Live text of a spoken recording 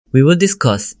We will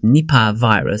discuss Nipah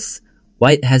virus,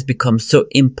 why it has become so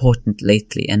important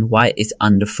lately and why it's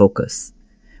under focus.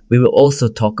 We will also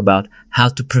talk about how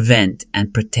to prevent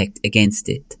and protect against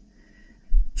it.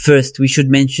 First, we should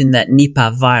mention that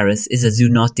Nipah virus is a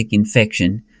zoonotic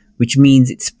infection, which means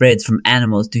it spreads from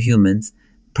animals to humans,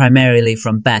 primarily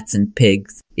from bats and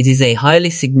pigs. It is a highly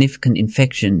significant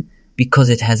infection because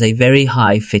it has a very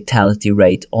high fatality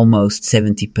rate, almost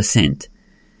 70%.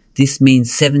 This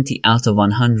means 70 out of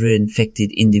 100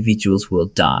 infected individuals will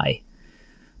die.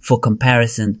 For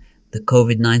comparison, the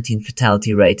COVID-19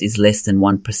 fatality rate is less than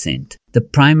 1%. The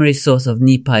primary source of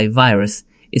Nipah virus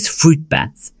is fruit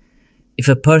bats. If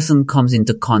a person comes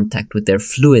into contact with their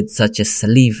fluids such as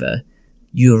saliva,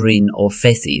 urine or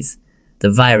feces,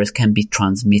 the virus can be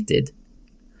transmitted.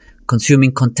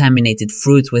 Consuming contaminated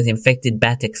fruits with infected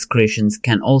bat excretions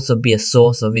can also be a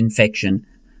source of infection,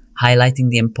 highlighting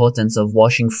the importance of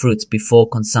washing fruits before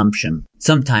consumption.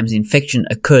 Sometimes infection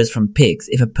occurs from pigs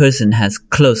if a person has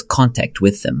close contact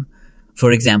with them.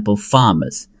 For example,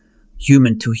 farmers.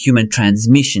 Human-to-human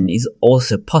transmission is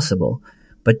also possible,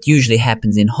 but usually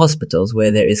happens in hospitals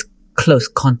where there is close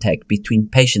contact between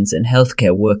patients and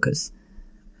healthcare workers.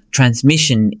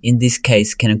 Transmission in this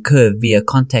case can occur via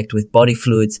contact with body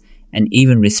fluids and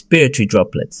even respiratory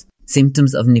droplets.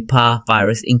 Symptoms of Nipah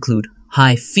virus include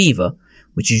high fever,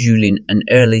 which is usually an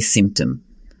early symptom.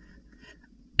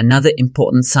 Another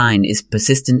important sign is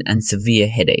persistent and severe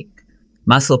headache.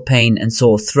 Muscle pain and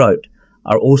sore throat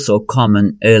are also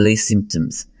common early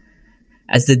symptoms.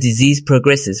 As the disease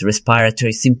progresses,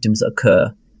 respiratory symptoms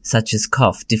occur, such as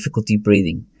cough, difficulty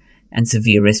breathing, and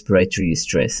severe respiratory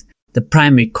distress. The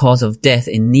primary cause of death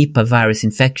in Nipah virus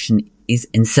infection is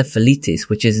encephalitis,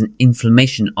 which is an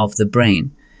inflammation of the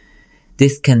brain.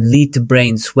 This can lead to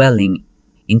brain swelling,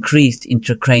 increased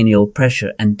intracranial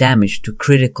pressure, and damage to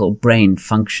critical brain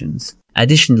functions.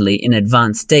 Additionally, in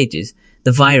advanced stages,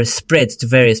 the virus spreads to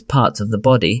various parts of the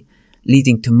body,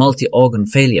 leading to multi-organ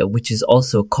failure, which is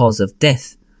also a cause of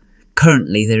death.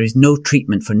 Currently, there is no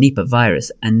treatment for Nipah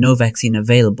virus and no vaccine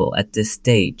available at this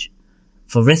stage.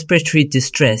 For respiratory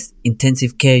distress,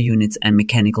 intensive care units and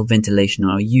mechanical ventilation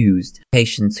are used.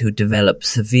 Patients who develop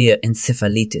severe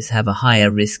encephalitis have a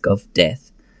higher risk of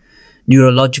death.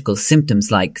 Neurological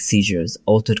symptoms like seizures,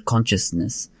 altered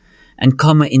consciousness, and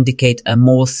coma indicate a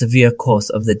more severe course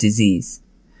of the disease.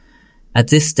 At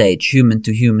this stage,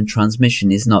 human-to-human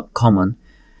transmission is not common,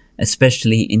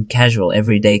 especially in casual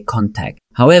everyday contact.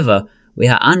 However, we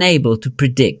are unable to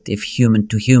predict if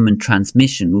human-to-human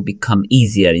transmission will become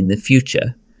easier in the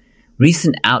future.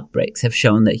 Recent outbreaks have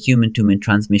shown that human-to-human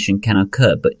transmission can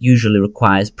occur, but usually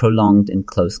requires prolonged and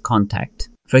close contact.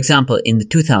 For example, in the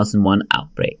 2001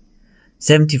 outbreak,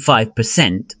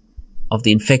 75% of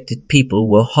the infected people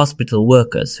were hospital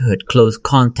workers who had close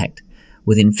contact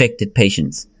with infected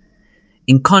patients.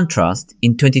 In contrast,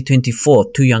 in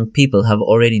 2024, 2 young people have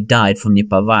already died from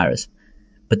Nipah virus,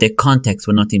 but their contacts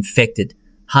were not infected,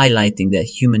 highlighting that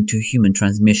human-to-human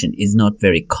transmission is not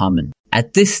very common.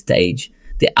 At this stage,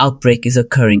 the outbreak is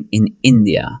occurring in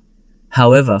India.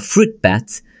 However, fruit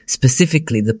bats,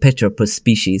 specifically the Petropus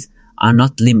species, are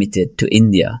not limited to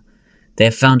India. They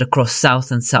are found across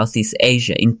South and Southeast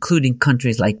Asia, including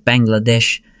countries like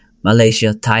Bangladesh,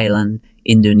 Malaysia, Thailand,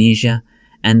 Indonesia,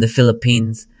 and the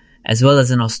Philippines, as well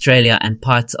as in Australia and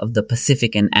parts of the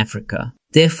Pacific and Africa.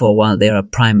 Therefore, while they are a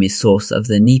primary source of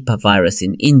the Nipah virus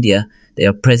in India, they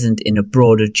are present in a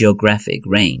broader geographic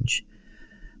range.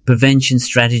 Prevention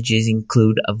strategies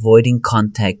include avoiding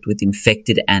contact with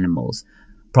infected animals,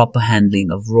 proper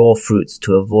handling of raw fruits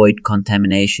to avoid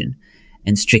contamination,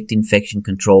 and strict infection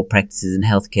control practices in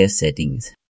healthcare settings.